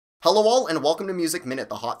Hello all, and welcome to Music Minute,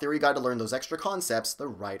 the hot theory guide to learn those extra concepts the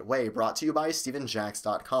right way, brought to you by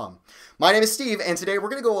StevenJax.com. My name is Steve, and today we're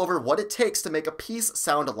going to go over what it takes to make a piece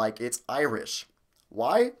sound like it's Irish.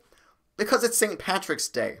 Why? Because it's St. Patrick's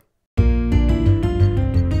Day.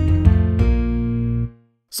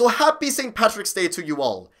 So happy St. Patrick's Day to you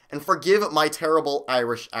all, and forgive my terrible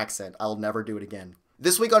Irish accent. I'll never do it again.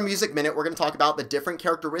 This week on Music Minute, we're going to talk about the different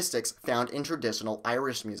characteristics found in traditional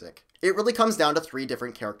Irish music. It really comes down to three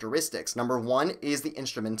different characteristics. Number one is the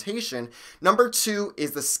instrumentation, number two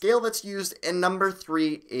is the scale that's used, and number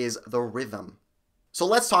three is the rhythm. So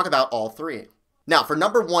let's talk about all three. Now, for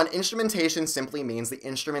number one, instrumentation simply means the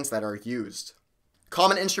instruments that are used.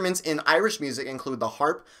 Common instruments in Irish music include the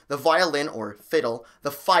harp, the violin or fiddle, the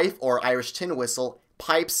fife or Irish tin whistle,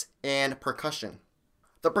 pipes, and percussion.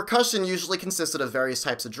 The percussion usually consisted of various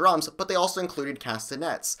types of drums, but they also included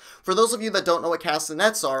castanets. For those of you that don't know what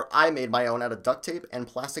castanets are, I made my own out of duct tape and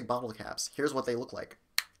plastic bottle caps. Here's what they look like.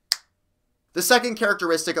 The second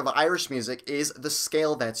characteristic of Irish music is the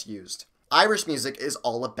scale that's used. Irish music is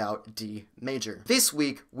all about D major. This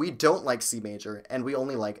week, we don't like C major, and we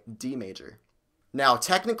only like D major. Now,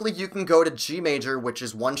 technically you can go to G major, which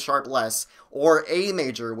is one sharp less, or A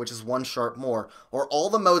major, which is one sharp more, or all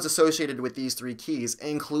the modes associated with these three keys,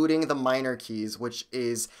 including the minor keys, which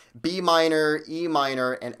is B minor, E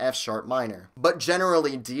minor, and F sharp minor. But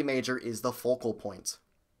generally, D major is the focal point.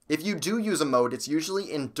 If you do use a mode, it's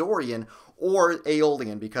usually in Dorian or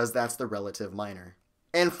Aeolian, because that's the relative minor.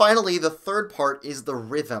 And finally, the third part is the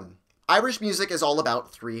rhythm. Irish music is all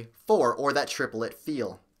about 3/4, or that triplet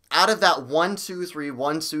feel. Out of that 1, 2, 3,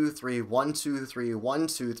 1, 2, 3, 1, 2, 3, 1,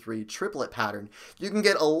 2, 3 triplet pattern, you can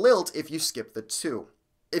get a lilt if you skip the 2.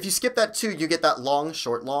 If you skip that 2, you get that long,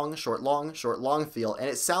 short, long, short, long, short, long feel, and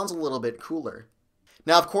it sounds a little bit cooler.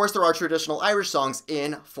 Now, of course, there are traditional Irish songs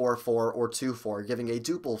in 4/4 or 2/4, giving a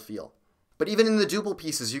duple feel. But even in the duple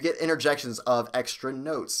pieces, you get interjections of extra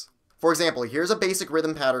notes. For example, here's a basic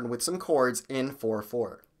rhythm pattern with some chords in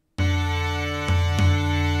 4/4.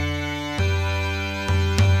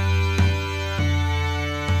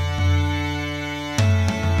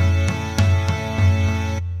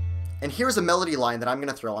 And here's a melody line that I'm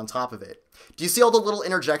going to throw on top of it. Do you see all the little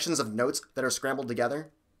interjections of notes that are scrambled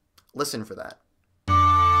together? Listen for that.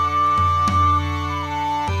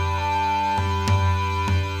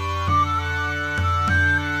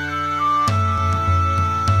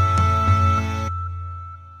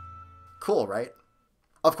 Cool, right?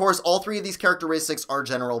 Of course, all three of these characteristics are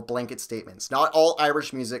general blanket statements. Not all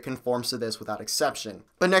Irish music conforms to this without exception.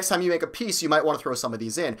 But next time you make a piece, you might want to throw some of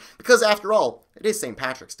these in, because after all, it is St.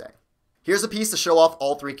 Patrick's Day. Here's a piece to show off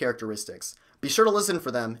all three characteristics. Be sure to listen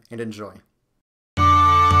for them and enjoy.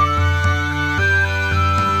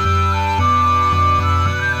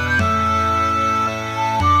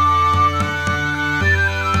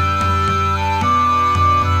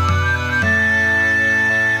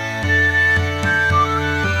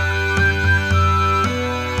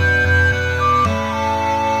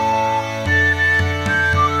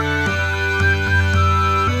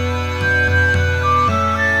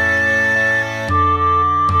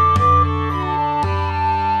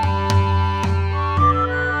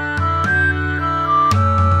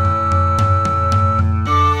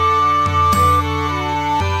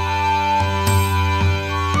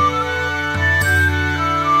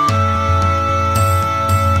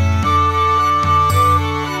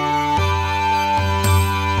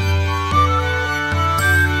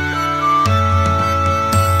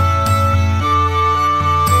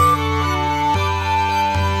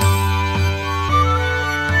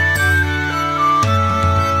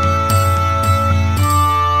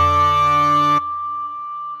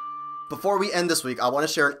 Before we end this week, I want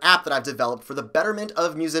to share an app that I've developed for the betterment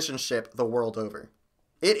of musicianship the world over.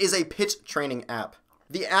 It is a pitch training app.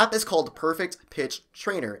 The app is called Perfect Pitch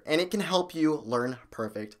Trainer, and it can help you learn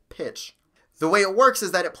perfect pitch. The way it works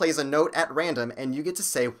is that it plays a note at random, and you get to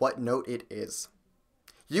say what note it is.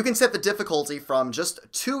 You can set the difficulty from just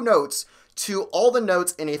 2 notes to all the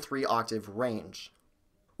notes in a 3-octave range.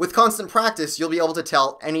 With constant practice, you'll be able to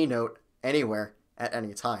tell any note, anywhere, at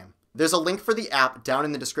any time. There's a link for the app down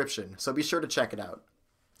in the description, so be sure to check it out.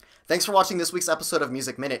 Thanks for watching this week's episode of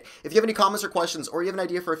Music Minute. If you have any comments or questions, or you have an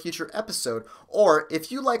idea for a future episode, or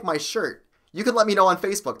if you like my shirt, you can let me know on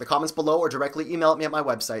Facebook, the comments below, or directly email me at my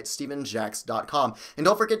website, StevenJax.com. And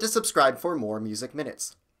don't forget to subscribe for more Music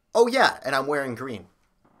Minutes. Oh yeah, and I'm wearing green.